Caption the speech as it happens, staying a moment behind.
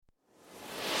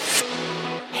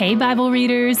Hey, Bible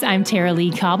readers, I'm Tara Lee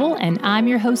Cobble, and I'm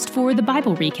your host for the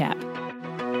Bible Recap.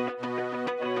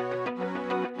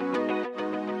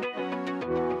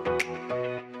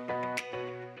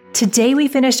 Today we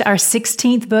finished our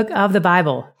 16th book of the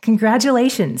Bible.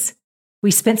 Congratulations! We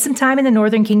spent some time in the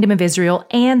northern kingdom of Israel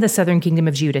and the southern kingdom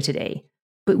of Judah today,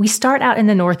 but we start out in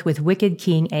the north with wicked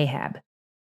King Ahab.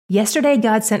 Yesterday,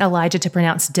 God sent Elijah to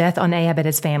pronounce death on Ahab and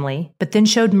his family, but then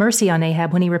showed mercy on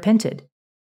Ahab when he repented.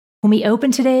 When we open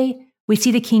today, we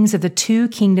see the kings of the two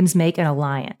kingdoms make an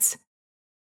alliance.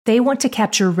 They want to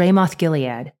capture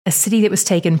Ramoth-Gilead, a city that was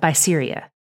taken by Syria.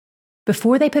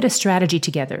 Before they put a strategy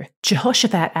together,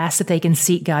 Jehoshaphat asks if they can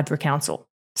seek God for counsel.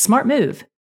 Smart move.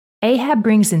 Ahab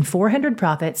brings in 400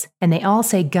 prophets, and they all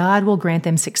say God will grant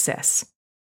them success.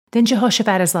 Then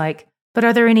Jehoshaphat is like, but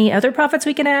are there any other prophets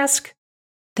we can ask?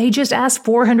 They just asked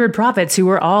 400 prophets who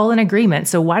were all in agreement,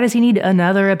 so why does he need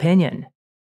another opinion?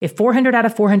 If 400 out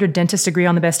of 400 dentists agree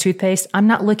on the best toothpaste, I'm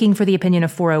not looking for the opinion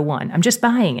of 401. I'm just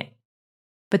buying it.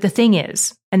 But the thing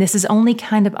is, and this is only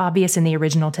kind of obvious in the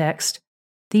original text,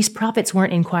 these prophets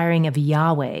weren't inquiring of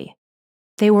Yahweh.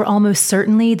 They were almost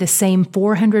certainly the same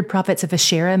 400 prophets of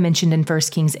Asherah mentioned in 1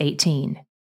 Kings 18.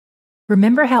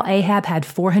 Remember how Ahab had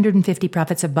 450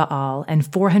 prophets of Baal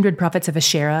and 400 prophets of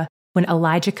Asherah when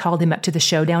Elijah called him up to the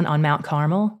showdown on Mount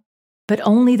Carmel? But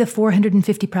only the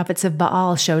 450 prophets of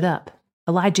Baal showed up.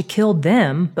 Elijah killed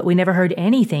them, but we never heard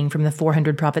anything from the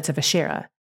 400 prophets of Asherah.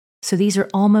 So these are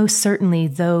almost certainly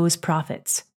those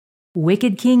prophets.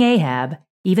 Wicked King Ahab,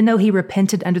 even though he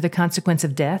repented under the consequence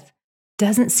of death,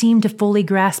 doesn't seem to fully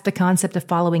grasp the concept of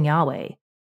following Yahweh.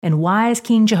 And wise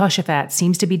King Jehoshaphat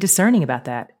seems to be discerning about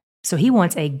that, so he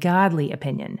wants a godly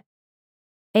opinion.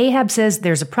 Ahab says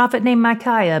there's a prophet named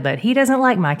Micaiah, but he doesn't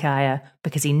like Micaiah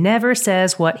because he never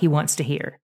says what he wants to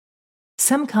hear.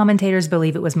 Some commentators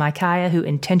believe it was Micaiah who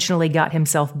intentionally got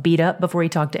himself beat up before he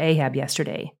talked to Ahab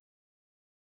yesterday.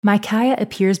 Micaiah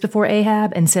appears before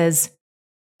Ahab and says,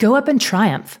 "Go up and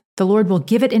triumph. The Lord will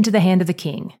give it into the hand of the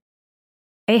king."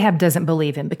 Ahab doesn't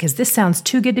believe him because this sounds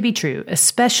too good to be true,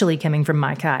 especially coming from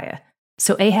Micaiah.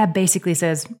 So Ahab basically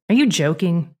says, "Are you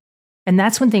joking?" And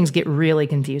that's when things get really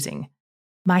confusing.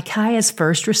 Micaiah's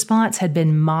first response had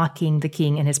been mocking the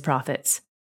king and his prophets,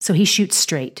 so he shoots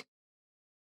straight.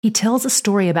 He tells a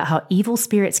story about how evil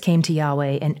spirits came to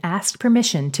Yahweh and asked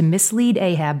permission to mislead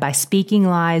Ahab by speaking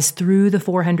lies through the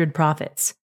 400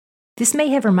 prophets. This may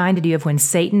have reminded you of when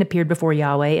Satan appeared before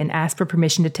Yahweh and asked for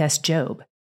permission to test Job.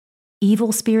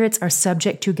 Evil spirits are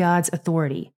subject to God's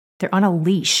authority. They're on a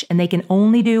leash, and they can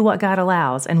only do what God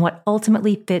allows and what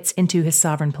ultimately fits into his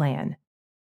sovereign plan.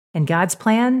 And God's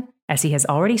plan, as he has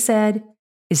already said,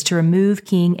 is to remove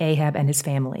King Ahab and his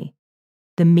family.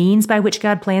 The means by which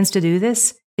God plans to do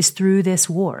this is through this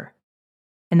war.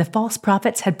 And the false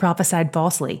prophets had prophesied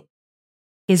falsely.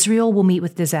 Israel will meet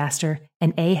with disaster,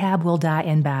 and Ahab will die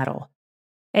in battle.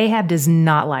 Ahab does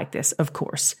not like this, of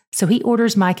course, so he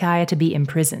orders Micaiah to be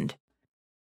imprisoned.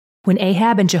 When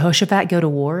Ahab and Jehoshaphat go to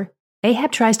war,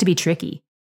 Ahab tries to be tricky.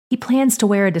 He plans to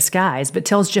wear a disguise, but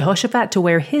tells Jehoshaphat to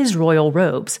wear his royal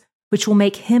robes, which will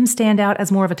make him stand out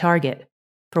as more of a target.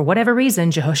 For whatever reason,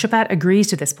 Jehoshaphat agrees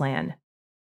to this plan.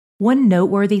 One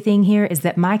noteworthy thing here is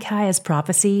that Micaiah's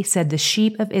prophecy said the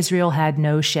sheep of Israel had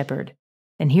no shepherd.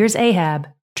 And here's Ahab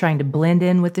trying to blend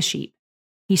in with the sheep.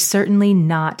 He's certainly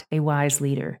not a wise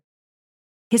leader.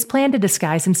 His plan to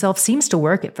disguise himself seems to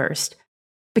work at first,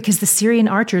 because the Syrian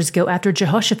archers go after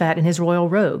Jehoshaphat in his royal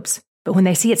robes, but when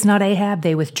they see it's not Ahab,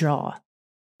 they withdraw.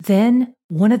 Then,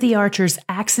 one of the archers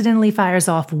accidentally fires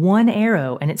off one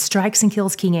arrow and it strikes and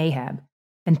kills King Ahab.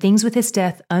 And things with his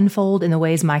death unfold in the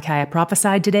ways Micaiah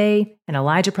prophesied today and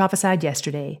Elijah prophesied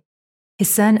yesterday.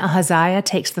 His son Ahaziah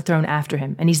takes the throne after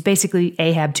him, and he's basically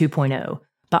Ahab 2.0,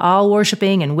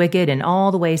 Baal-worshipping and wicked in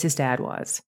all the ways his dad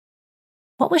was.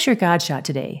 What was your God shot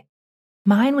today?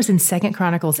 Mine was in 2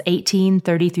 Chronicles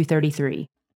 18:30-33.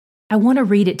 I want to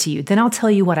read it to you, then I'll tell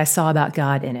you what I saw about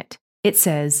God in it. It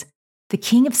says, "The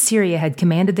king of Syria had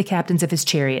commanded the captains of his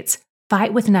chariots,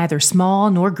 'Fight with neither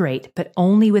small nor great, but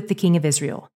only with the king of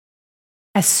Israel.'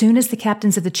 As soon as the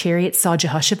captains of the chariots saw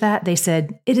Jehoshaphat, they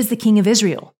said, 'It is the king of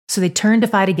Israel.' So they turned to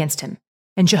fight against him.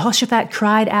 And Jehoshaphat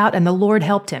cried out, and the Lord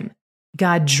helped him.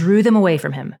 God drew them away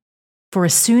from him. For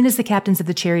as soon as the captains of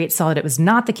the chariots saw that it was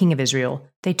not the king of Israel,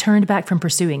 they turned back from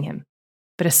pursuing him.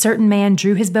 But a certain man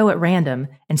drew his bow at random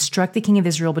and struck the king of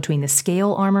Israel between the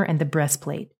scale armor and the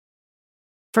breastplate."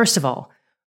 First of all,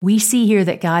 we see here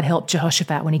that God helped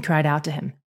Jehoshaphat when he cried out to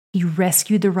him. He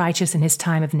rescued the righteous in his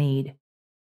time of need.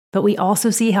 But we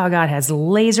also see how God has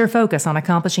laser focus on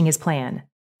accomplishing his plan.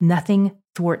 Nothing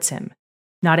thwarts him.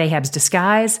 Not Ahab's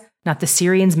disguise, not the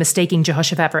Syrians mistaking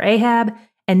Jehoshaphat for Ahab,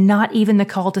 and not even the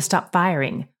call to stop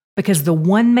firing, because the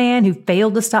one man who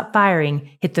failed to stop firing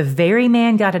hit the very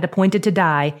man God had appointed to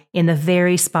die in the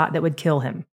very spot that would kill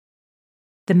him.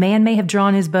 The man may have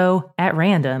drawn his bow at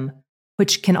random,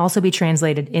 which can also be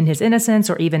translated in his innocence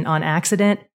or even on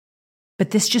accident,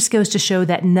 but this just goes to show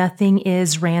that nothing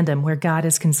is random where God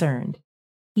is concerned.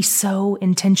 He's so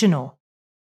intentional.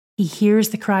 He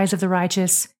hears the cries of the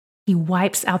righteous, he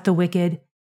wipes out the wicked,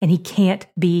 and he can't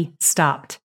be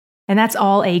stopped. And that's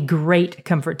all a great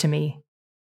comfort to me.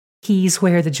 He's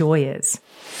where the joy is.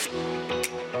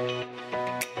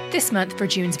 This month for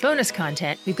June's bonus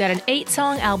content, we've got an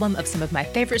 8-song album of some of my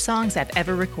favorite songs I've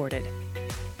ever recorded.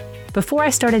 Before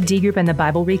I started D Group and the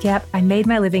Bible Recap, I made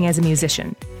my living as a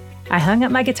musician. I hung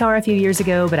up my guitar a few years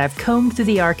ago, but I've combed through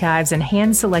the archives and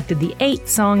hand-selected the 8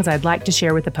 songs I'd like to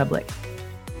share with the public.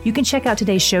 You can check out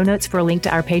today's show notes for a link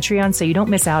to our Patreon so you don't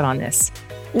miss out on this,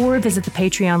 or visit the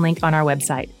Patreon link on our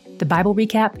website,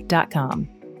 thebiblerecap.com.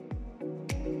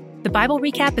 The Bible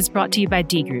Recap is brought to you by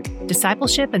D Group,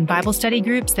 discipleship and Bible study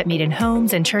groups that meet in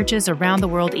homes and churches around the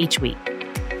world each week.